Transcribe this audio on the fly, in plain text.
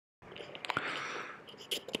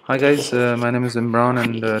Hi guys, my name is Imran,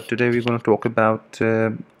 and today we're going to talk about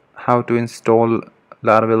how to install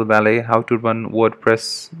Laravel Valet, how to run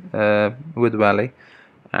WordPress with Valet,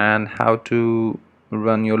 and how to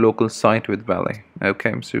run your local site with Valet.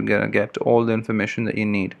 Okay, so you're going to get all the information that you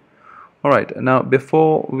need. Alright, now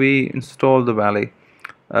before we install the Valet,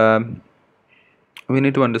 um, we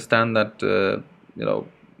need to understand that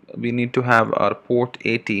we need to have our port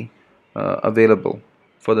 80 available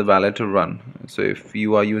for the Valet to run. So if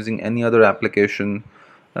you are using any other application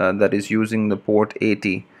that is using the port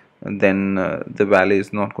 80, then the Valet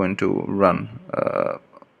is not going to run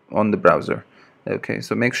on the browser. Okay,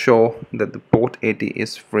 so make sure that the port 80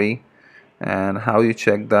 is free, and how you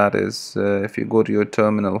check that is if you go to your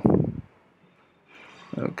terminal,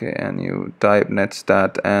 okay, and you type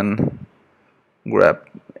netstat and grep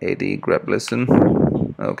 80 grep listen,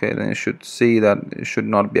 okay, then you should see that it should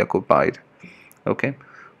not be occupied. Okay,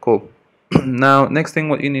 cool. Now next thing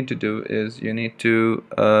what you need to do is you need to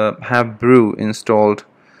have brew installed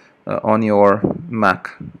on your Mac.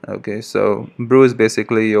 Okay, so brew is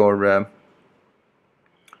basically your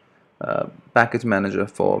package manager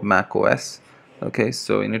for Mac OS. Okay,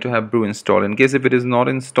 so you need to have brew installed. In case if it is not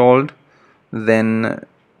installed, then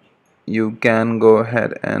you can go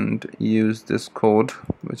ahead and use this code,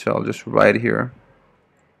 which I'll just write here.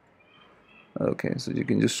 Okay, so you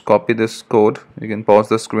can just copy this code, you can pause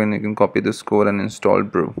the screen, you can copy this code and install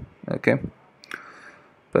brew. Okay,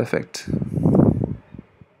 perfect.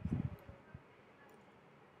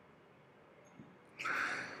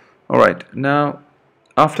 Alright, now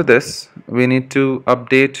after this we need to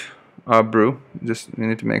update our brew. Just we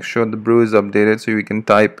need to make sure the brew is updated, so we can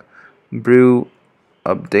type brew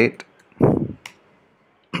update.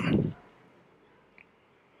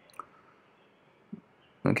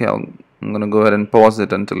 Okay, I'm gonna go ahead and pause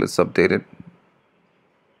it until it's updated.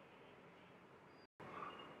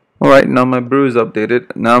 Alright, now my brew is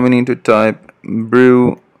updated. Now we need to type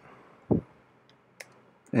brew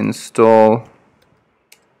install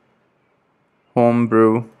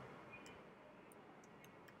homebrew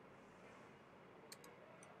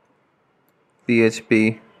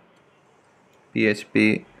PHP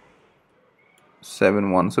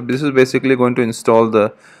 7.1. So this is basically going to install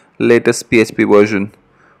the latest PHP version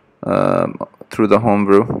through the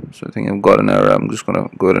homebrew. So I think I've got an error. I'm just gonna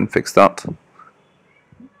go ahead and fix that.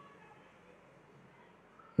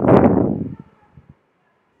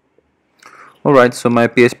 Alright, so my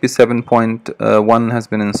PHP 7.1 has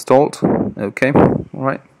been installed. Okay,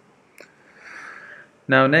 alright.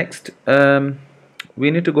 Now next,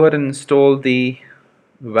 we need to go ahead and install the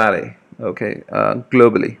Valet, okay,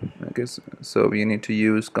 globally. Okay, so we need to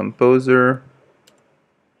use composer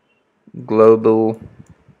global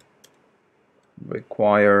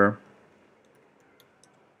require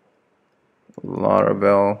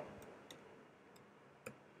Laravel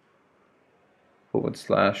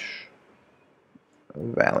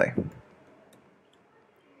 /Valet.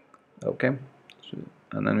 Okay,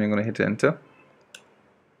 and then we're going to hit enter.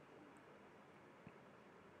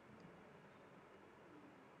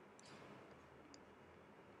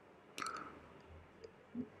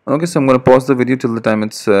 Okay, so I'm going to pause the video till the time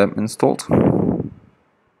it's installed.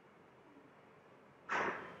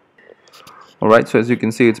 Alright, so as you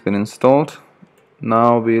can see, it's been installed.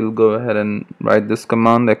 Now we'll go ahead and write this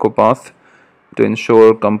command echo path to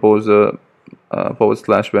ensure composer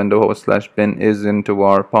 /vendor/bin is into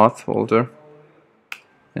our path folder,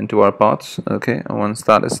 into our paths. Okay, and once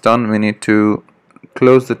that is done, we need to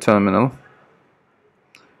close the terminal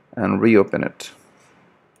and reopen it.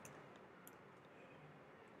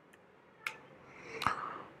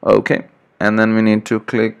 Okay, and then we need to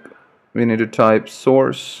type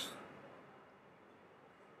source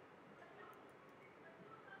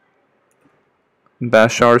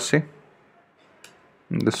 /rc,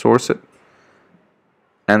 the source it,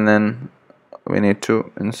 and then we need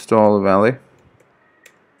to install Valet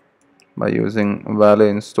by using Valet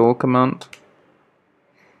install command.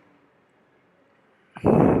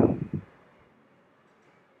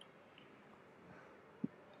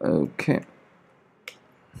 Okay.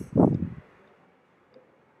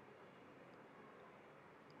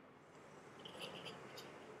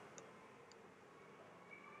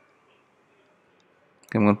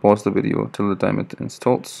 I'm going to pause the video till the time it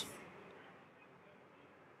installs.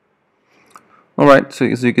 Alright, so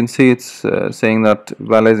as you can see, it's saying that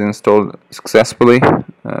Valet is installed successfully.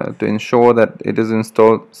 To ensure that it is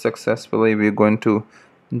installed successfully, we're going to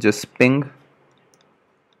just ping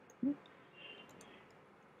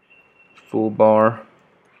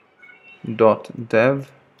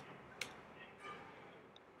foobar.dev,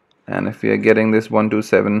 and if we are getting this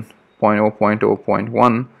 127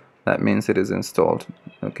 0.0.0.1, that means it is installed.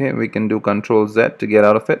 Okay, we can do Control Z to get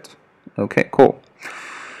out of it. Okay, cool.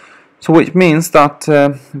 So which means that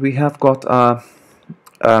we have got well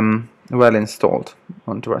installed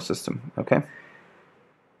onto our system. Okay.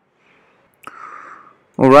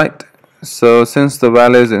 Alright, so since the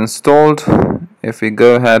Valet is installed, if we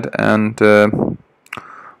go ahead and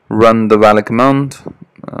run the Valet command,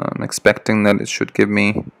 I'm expecting that it should give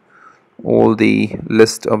me all the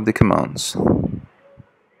list of the commands.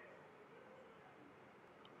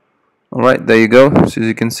 Alright, there you go. So as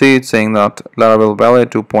you can see, it's saying that Laravel Valet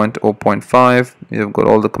 2.0.5. You've got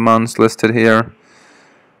all the commands listed here.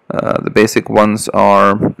 The basic ones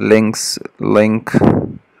are links, link,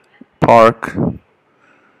 park,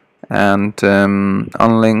 and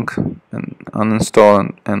unlink and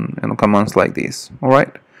uninstall and commands like these.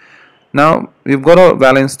 Alright, now we've got our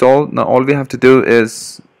Valet installed. Now all we have to do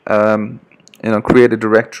is create a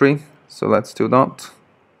directory. So let's do that.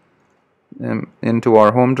 Into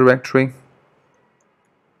our home directory,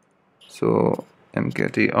 so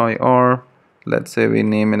mkdir, let's say we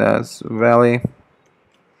name it as Valet.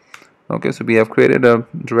 Okay, so we have created a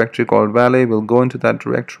directory called Valet. We'll go into that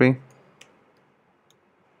directory.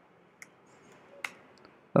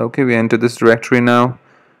 Okay, we enter this directory now.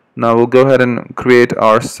 Now we'll go ahead and create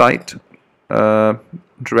our site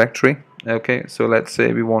directory. Okay, so let's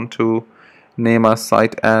say we want to name our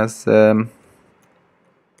site as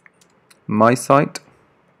my site.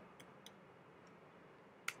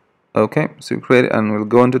 Okay, so we create it and we'll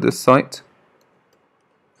go into this site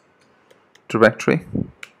directory.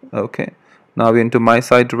 Okay, now we're into my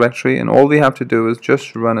site directory, and all we have to do is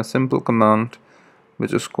just run a simple command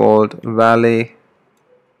which is called Valet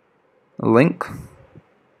link.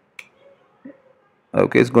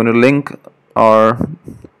 Okay, it's going to link our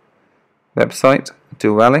website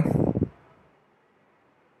to Valet.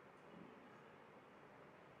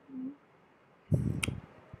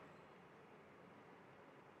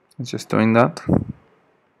 It's just doing that.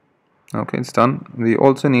 Okay, it's done. We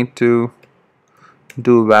also need to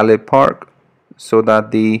do Valet park so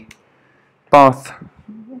that the path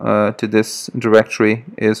to this directory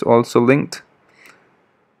is also linked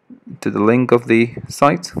to the link of the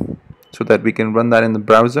site, so that we can run that in the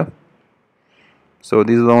browser. So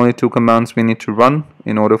these are the only two commands we need to run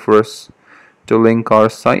in order for us to link our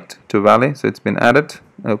site to Valet. So it's been added.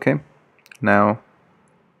 Okay, now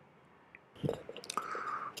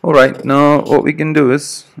alright, now what we can do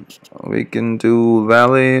is we can do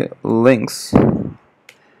Valet links,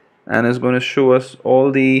 and it's going to show us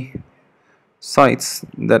all the sites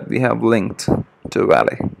that we have linked to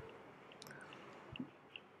Valet.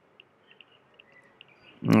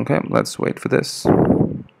 Okay, let's wait for this.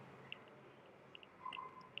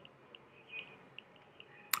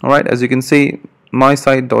 Alright, as you can see,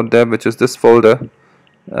 mysite.dev, which is this folder,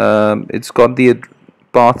 it's got the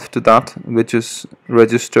path to that, which is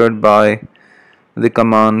registered by the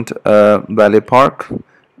command Valet park,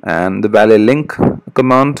 and the Valet link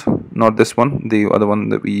command, not this one, the other one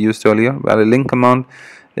that we used earlier. Valet link command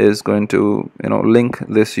is going to link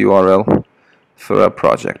this URL for a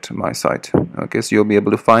project, my site. Okay, so you'll be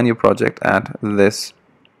able to find your project at this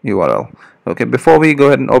URL. Okay, before we go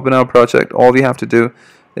ahead and open our project, all we have to do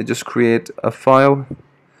is just create a file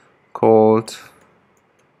called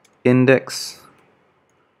index.php.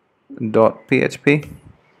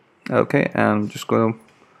 Okay, and I'm just going to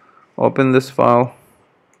open this file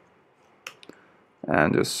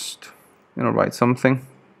and just write something.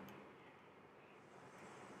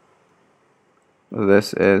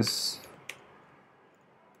 This is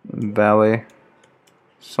Valet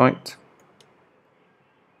site.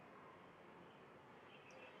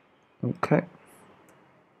 Okay,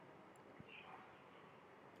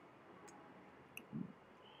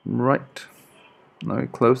 right, now we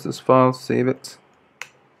close this file, save it.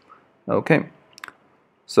 Okay,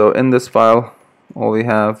 so in this file all we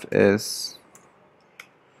have is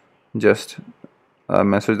just a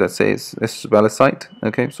message that says this is Valet site.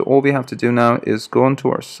 Okay, so all we have to do now is go onto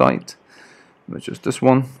our site, which is this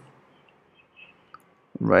one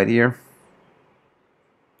right here,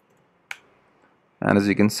 and as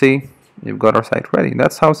you can see, you've got our site ready.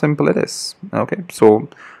 That's how simple it is. Okay, so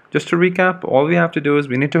just to recap, all we have to do is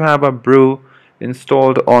we need to have a brew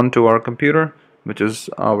installed onto our computer, which is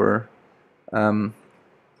our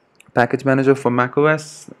package manager for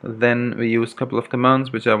macOS. Then we use a couple of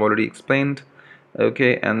commands which I've already explained.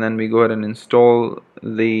 Okay, and then we go ahead and install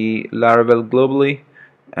the Laravel globally,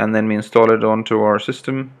 and then we install it onto our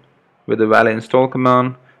system with the Valet install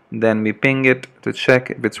command. Then we ping it to check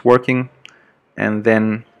if it's working, and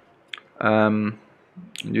then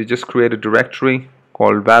you just create a directory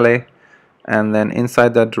called Valet, and then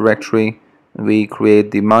inside that directory we create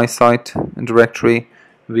the my site directory.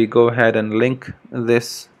 We go ahead and link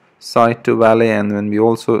this site to Valet, and then we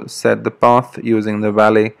also set the path using the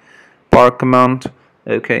Valet park command.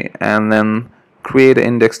 Okay, and then create an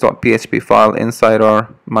index.php file inside our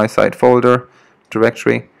my site folder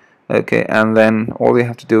directory. Okay, and then all we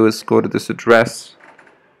have to do is go to this address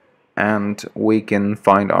and we can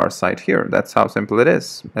find our site here. That's how simple it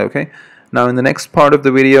is. Okay, now in the next part of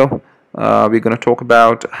the video we're going to talk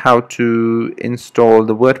about how to install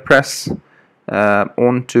the WordPress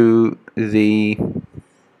onto the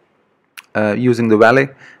using the Valet.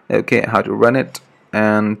 Okay, how to run it,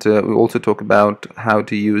 and we also talk about how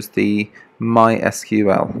to use the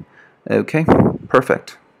MySQL. Okay,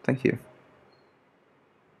 perfect. Thank you.